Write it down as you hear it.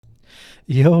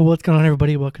Yo, what's going on,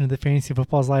 everybody? Welcome to the Fantasy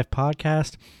Football's Life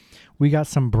podcast. We got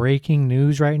some breaking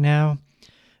news right now.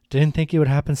 Didn't think it would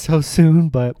happen so soon,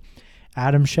 but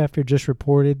Adam Schefter just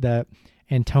reported that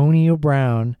Antonio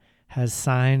Brown has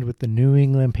signed with the New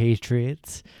England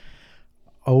Patriots.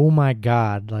 Oh my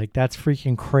God, like that's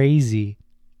freaking crazy.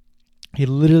 He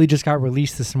literally just got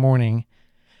released this morning.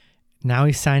 Now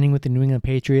he's signing with the New England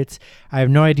Patriots. I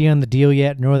have no idea on the deal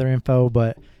yet, no other info,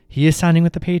 but he is signing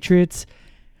with the Patriots.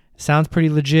 Sounds pretty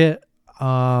legit.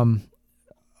 Oh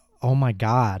my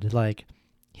God. Like,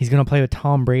 he's going to play with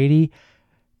Tom Brady.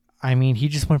 I mean, he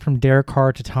just went from Derek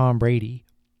Carr to Tom Brady.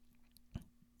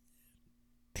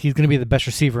 He's going to be the best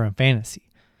receiver in fantasy.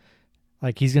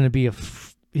 Like, he's going to be a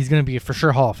for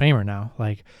sure Hall of Famer now.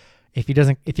 Like, if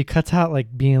he cuts out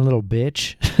like being a little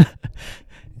bitch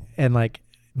and like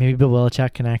maybe Bill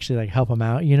Belichick can actually like help him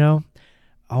out, you know?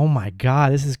 Oh my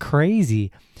God, this is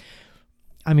crazy.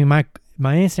 I mean, my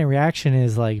instant reaction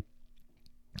is like,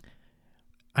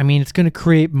 I mean, it's going to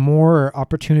create more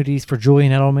opportunities for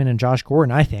Julian Edelman and Josh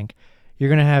Gordon, I think. You're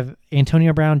going to have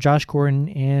Antonio Brown, Josh Gordon,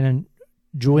 and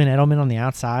Julian Edelman on the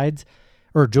outsides.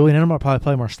 Or Julian Edelman will probably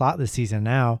play more slot this season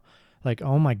now. Like,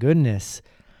 oh my goodness.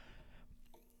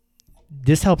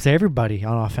 This helps everybody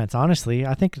on offense, honestly.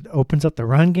 I think it opens up the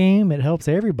run game. It helps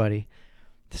everybody.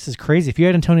 This is crazy. If you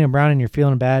had Antonio Brown and you're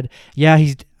feeling bad, yeah,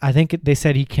 I think they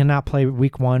said he cannot play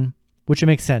week 1, which it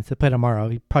makes sense. They play tomorrow.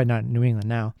 He's probably not in New England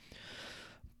now.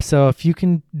 So if you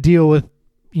can deal with,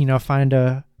 find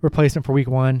a replacement for week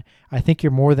 1, I think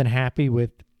you're more than happy with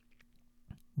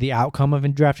the outcome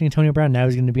of drafting Antonio Brown. Now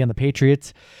he's going to be on the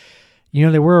Patriots.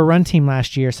 They were a run team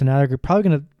last year, so now they're probably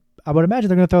going to, I would imagine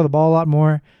they're going to throw the ball a lot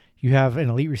more. You have an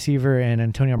elite receiver in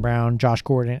Antonio Brown, Josh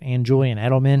Gordon, and Julian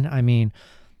Edelman. I mean,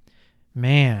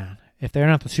 man, if they're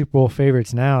not the Super Bowl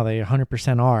favorites now, they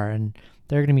 100% are, and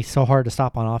they're going to be so hard to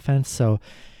stop on offense. So,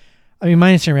 I mean,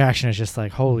 my instant reaction is just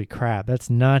like, holy crap, that's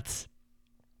nuts.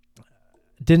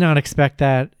 Did not expect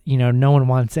that. No one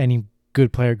wants any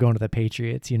good player going to the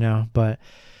Patriots, but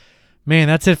man,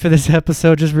 that's it for this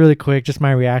episode. Just really quick, just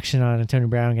my reaction on Antonio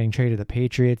Brown getting traded to the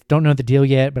Patriots. Don't know the deal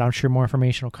yet, but I'm sure more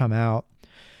information will come out.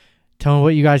 Tell me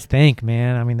what you guys think,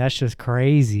 man. I mean, that's just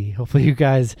crazy. Hopefully you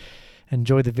guys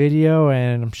enjoyed the video,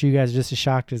 and I'm sure you guys are just as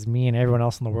shocked as me and everyone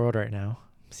else in the world right now.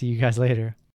 See you guys later.